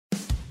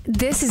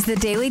This is the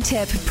Daily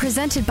Tip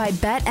presented by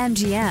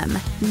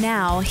BetMGM.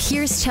 Now,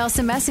 here's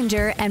Chelsea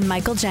Messenger and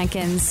Michael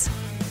Jenkins.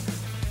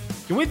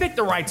 Can we pick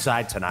the right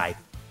side tonight?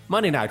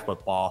 Monday Night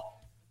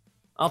Football.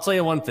 I'll tell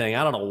you one thing.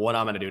 I don't know what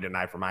I'm going to do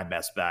tonight for my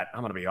best bet.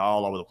 I'm going to be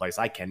all over the place.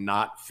 I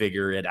cannot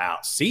figure it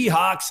out.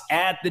 Seahawks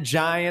at the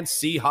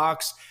Giants.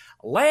 Seahawks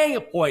laying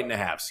 1.5.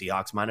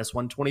 Seahawks minus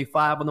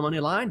 125 on the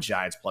money line.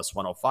 Giants plus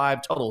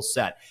 105. Total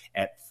set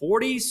at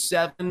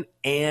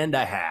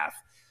 47.5.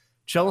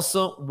 Chelsea,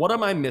 what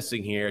am I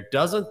missing here?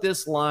 Doesn't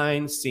this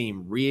line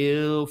seem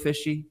real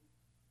fishy?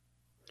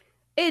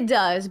 It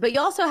does, but you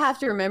also have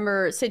to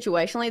remember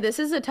situationally, this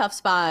is a tough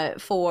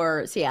spot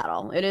for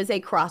Seattle. It is a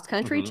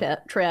cross-country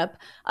trip.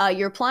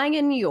 You're playing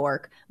in New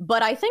York,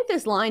 but I think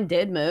this line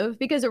did move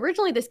because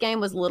originally this game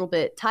was a little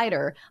bit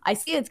tighter. I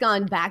see it's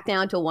gone back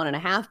down to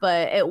 1.5,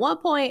 but at one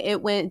point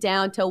it went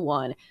down to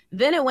 1.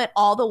 Then it went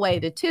all the way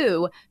to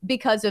 2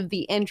 because of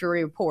the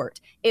injury report.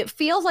 It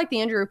feels like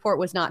the injury report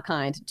was not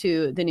kind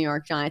to the New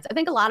York Giants. I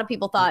think a lot of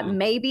people thought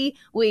maybe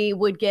we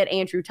would get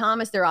Andrew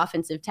Thomas, their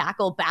offensive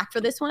tackle, back for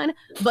this one,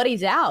 but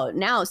he's out.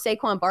 Now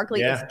Saquon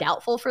Barkley is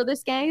doubtful for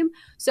this game.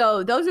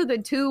 So those are the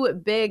two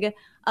big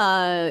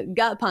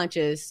gut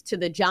punches to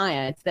the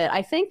Giants that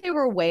I think they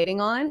were waiting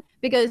on,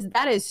 because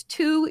that is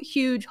 2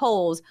 huge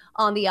holes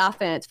on the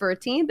offense for a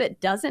team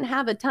that doesn't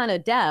have a ton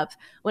of depth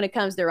when it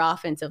comes to their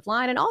offensive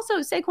line. And also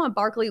Saquon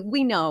Barkley,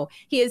 we know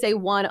he is a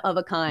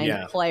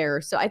one-of-a-kind player.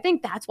 So I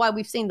think that's why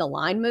we've seen the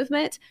line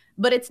movement.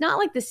 But it's not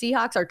like the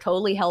Seahawks are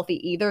totally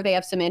healthy either. They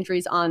have some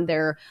injuries on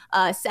their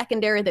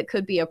secondary that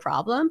could be a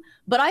problem.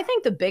 But I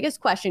think the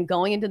biggest question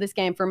going into this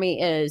game for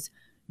me is,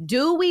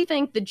 do we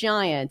think the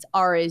Giants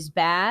are as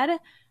bad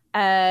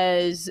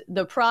as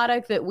the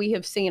product that we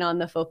have seen on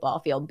the football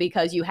field?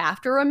 Because you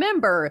have to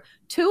remember,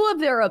 2 of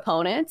their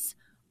opponents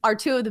are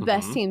 2 of the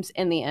best teams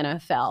in the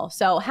NFL.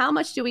 So how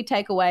much do we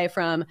take away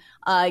from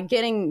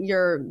getting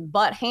your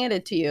butt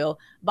handed to you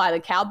by the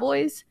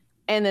Cowboys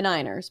and the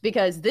Niners?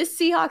 Because this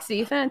Seahawks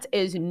defense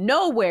is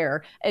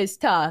nowhere as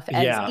tough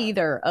as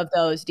either of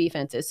those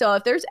defenses. So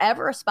if there's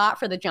ever a spot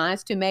for the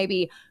Giants to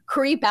maybe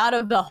creep out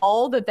of the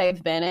hole that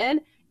they've been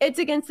in, it's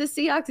against the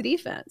Seahawks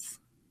defense.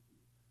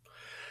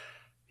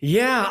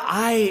 Yeah,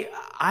 I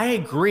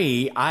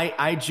agree. I'm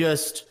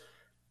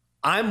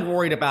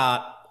worried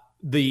about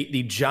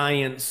the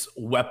Giants'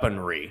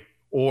 weaponry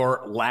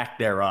or lack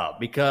thereof,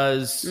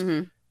 because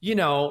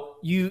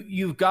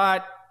you've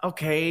got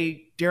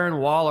Darren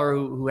Waller,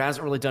 who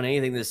hasn't really done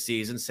anything this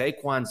season.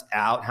 Saquon's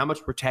out. How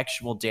much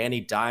protection will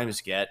Danny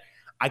Dimes get?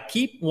 I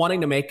keep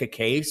wanting to make a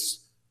case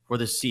for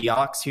the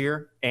Seahawks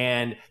here,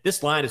 and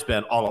this line has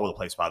been all over the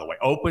place, by the way.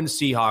 Open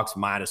Seahawks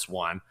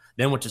 -1,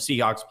 then went to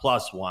Seahawks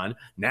 +1.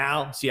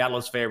 Now Seattle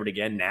is favored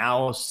again,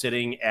 now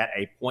sitting at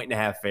a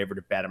 1.5 favorite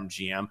at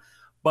BetMGM.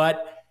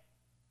 But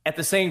at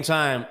the same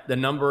time, the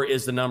number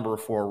is the number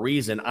for a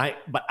reason.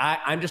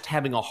 I'm just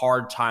having a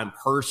hard time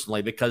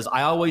personally, because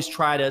I always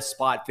try to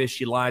spot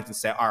fishy lines and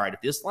say, all right, if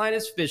this line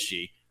is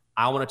fishy,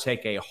 I want to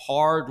take a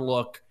hard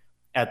look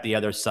at the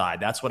other side.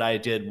 That's what I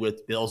did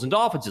with Bills and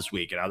Dolphins this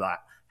week. And I thought,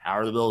 how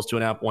are the Bills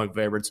 2.5-point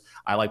favorites?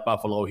 I like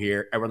Buffalo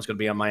here. Everyone's going to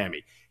be on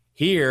Miami.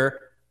 Here,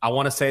 I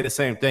want to say the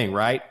same thing,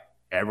 right?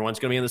 Everyone's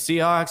going to be in the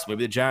Seahawks.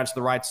 Maybe the Giants to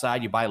the right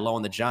side. You buy low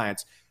on the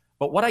Giants.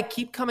 But what I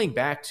keep coming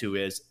back to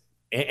is,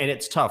 and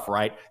it's tough,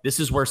 right? This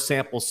is where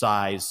sample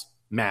size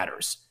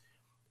matters.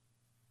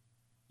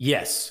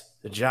 Yes,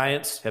 the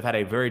Giants have had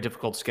a very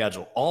difficult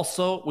schedule.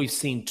 Also, we've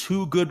seen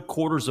 2 good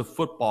quarters of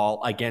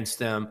football against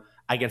them,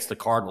 against the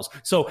Cardinals.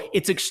 So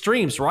it's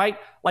extremes, right?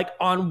 Like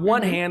on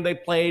one hand, they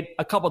played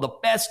a couple of the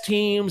best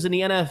teams in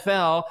the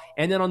NFL.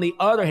 And then on the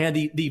other hand,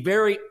 the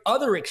very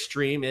other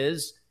extreme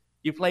is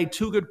you played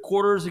 2 good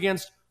quarters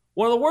against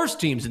one of the worst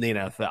teams in the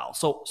NFL.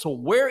 So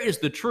where is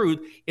the truth?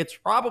 It's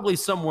probably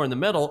somewhere in the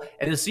middle.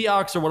 And the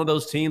Seahawks are one of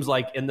those teams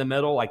like in the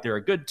middle, like they're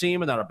a good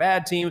team and not a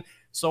bad team.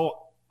 So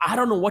I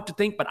don't know what to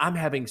think, but I'm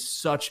having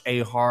such a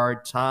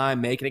hard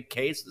time making a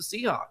case for the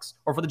Seahawks,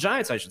 or for the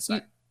Giants, I should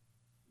say.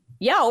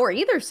 Yeah, or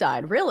either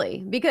side,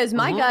 really, because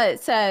my gut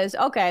says,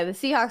 okay, the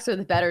Seahawks are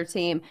the better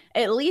team.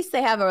 At least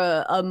they have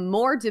a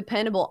more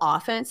dependable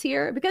offense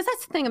here, because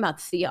that's the thing about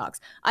the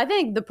Seahawks. I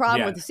think the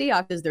problem with the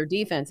Seahawks is their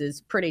defense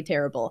is pretty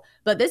terrible.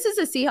 But this is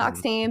a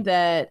Seahawks team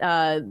that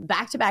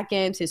back-to-back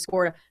games has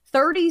scored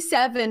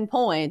 37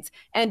 points,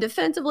 and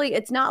defensively,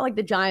 it's not like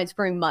the Giants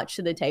bring much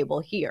to the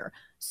table here.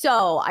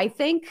 So I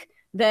think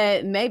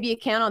that maybe you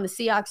count on the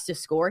Seahawks to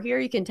score here.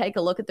 You can take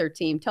a look at their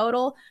team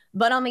total.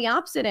 But on the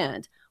opposite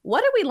end,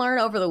 what did we learn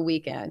over the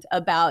weekend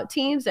about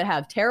teams that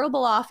have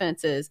terrible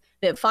offenses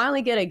that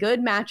finally get a good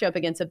matchup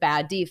against a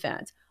bad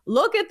defense?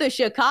 Look at the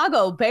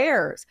Chicago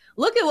Bears.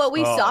 Look at what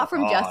we saw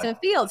from Justin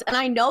Fields. And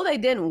I know they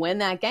didn't win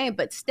that game,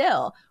 but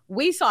still,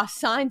 we saw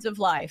signs of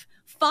life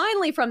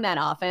finally from that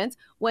offense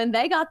when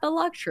they got the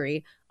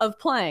luxury of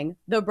playing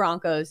the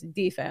Broncos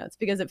defense,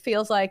 because it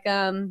feels like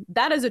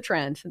that is a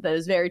trend that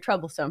is very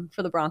troublesome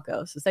for the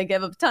Broncos, as they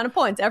give up a ton of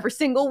points every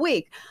single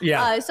week.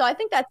 So I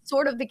think that's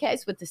sort of the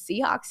case with the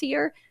Seahawks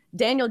here.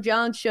 Daniel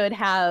Jones should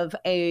have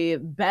a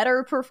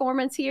better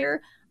performance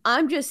here.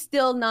 I'm just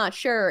still not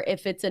sure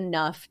if it's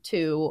enough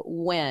to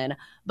win.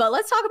 But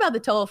let's talk about the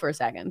total for a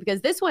second,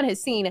 because this one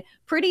has seen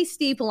pretty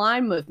steep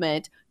line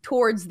movement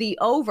towards the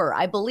over.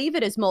 I believe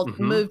it has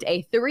moved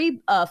a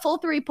full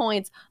 3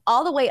 points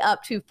all the way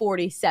up to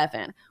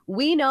 47.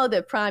 We know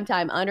that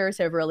primetime unders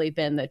have really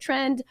been the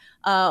trend,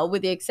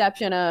 with the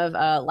exception of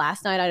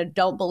last night. I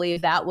don't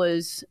believe that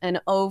was an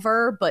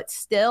over, but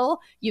still,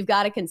 you've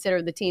got to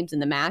consider the teams in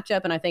the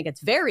matchup. And I think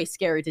it's very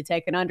scary to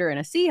take an under in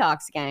a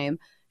Seahawks game.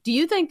 Do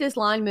you think this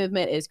line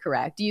movement is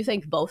correct? Do you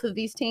think both of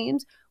these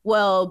teams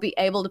will be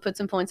able to put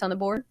some points on the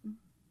board?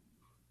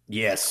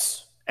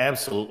 Yes,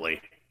 absolutely.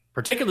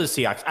 Particularly the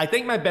Seahawks. I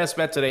think my best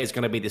bet today is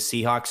going to be the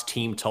Seahawks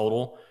team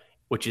total,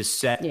 which is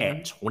set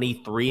at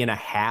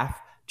 23.5,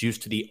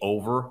 juiced to the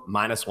over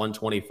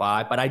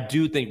 -125. But I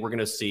do think we're going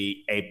to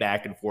see a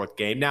back and forth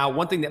game. Now,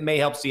 one thing that may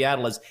help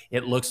Seattle is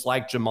it looks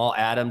like Jamal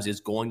Adams is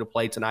going to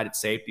play tonight at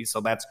safety.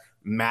 So that's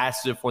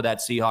massive for that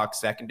Seahawks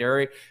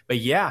secondary. But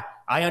yeah,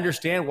 I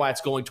understand why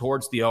it's going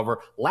towards the over.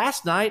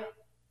 Last night,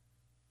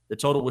 the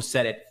total was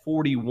set at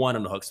 41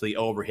 on the hook, so the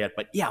over hit.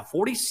 But yeah,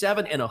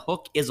 47 and a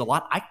hook is a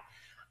lot.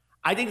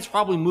 I think it's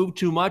probably moved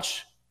too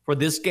much for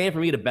this game for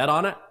me to bet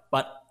on it,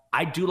 but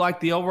I do like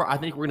the over. I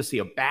think we're going to see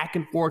a back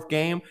and forth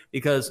game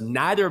because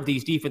neither of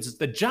these defenses,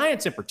 the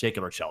Giants in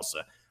particular, Chelsea,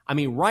 I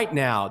mean, right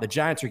now, the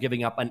Giants are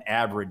giving up an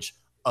average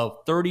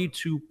of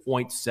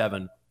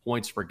 32.7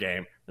 points per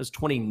game. That's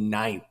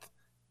 29th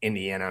in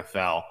the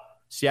NFL.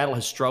 Seattle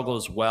has struggled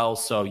as well.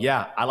 So,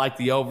 yeah, I like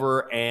the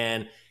over.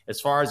 And as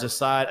far as the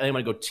side, I think I'm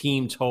going to go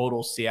team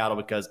total Seattle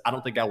because I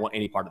don't think I want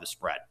any part of the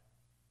spread.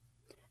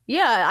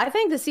 Yeah, I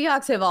think the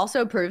Seahawks have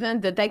also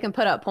proven that they can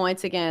put up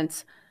points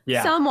against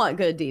somewhat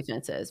good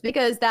defenses,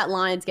 because that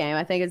Lions game,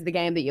 I think, is the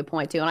game that you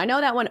point to. And I know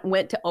that one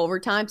went to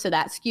overtime, so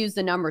that skews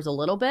the numbers a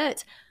little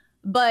bit.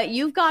 But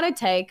you've got to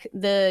take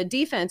the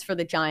defense for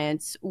the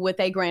Giants with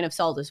a grain of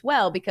salt as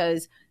well,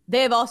 because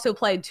they've also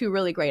played two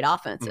really great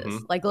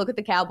offenses. Like, look at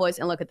the Cowboys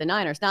and look at the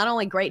Niners. Not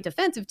only great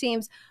defensive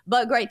teams,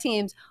 but great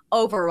teams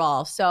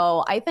overall.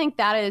 So I think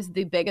that is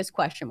the biggest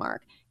question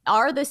mark.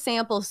 Are the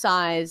sample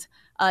sizes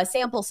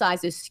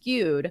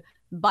skewed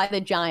by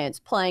the Giants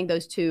playing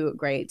those two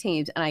great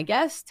teams? And I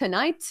guess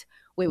tonight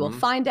we will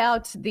find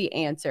out the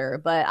answer.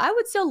 But I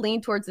would still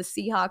lean towards the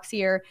Seahawks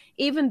here,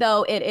 even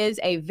though it is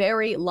a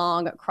very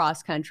long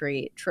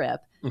cross-country trip.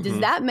 Does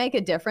that make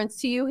a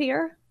difference to you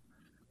here?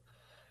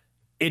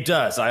 It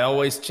does. I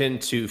always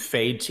tend to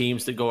fade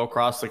teams that go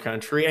across the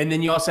country. And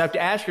then you also have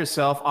to ask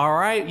yourself, all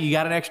right, you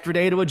got an extra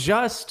day to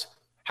adjust.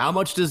 How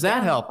much does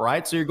that help,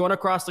 right? So you're going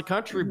across the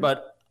country,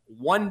 but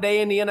one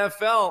day in the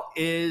NFL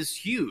is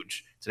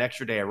huge. It's an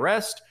extra day of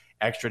rest,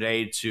 extra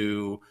day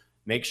to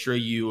make sure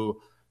you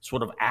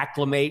sort of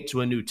acclimate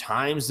to a new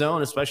time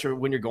zone, especially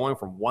when you're going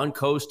from one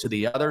coast to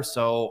the other.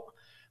 So,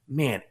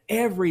 man,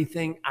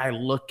 everything I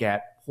look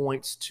at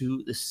points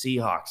to the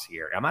Seahawks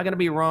here. Am I going to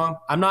be wrong?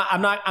 I'm not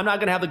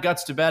going to have the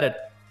guts to bet it,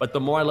 but the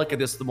more I look at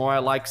this, the more I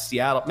like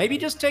Seattle. Maybe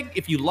just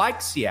if you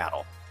like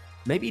Seattle,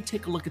 maybe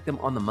take a look at them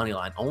on the money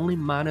line. Only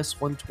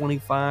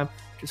 -125.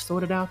 Just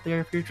throwing it out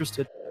there if you're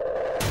interested.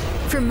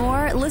 For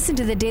more, listen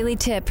to the Daily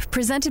Tip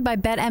presented by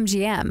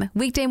BetMGM.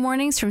 Weekday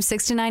mornings from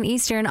 6 to 9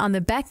 Eastern on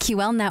the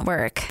BetQL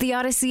network, the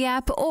Odyssey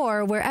app,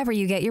 or wherever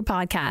you get your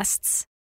podcasts.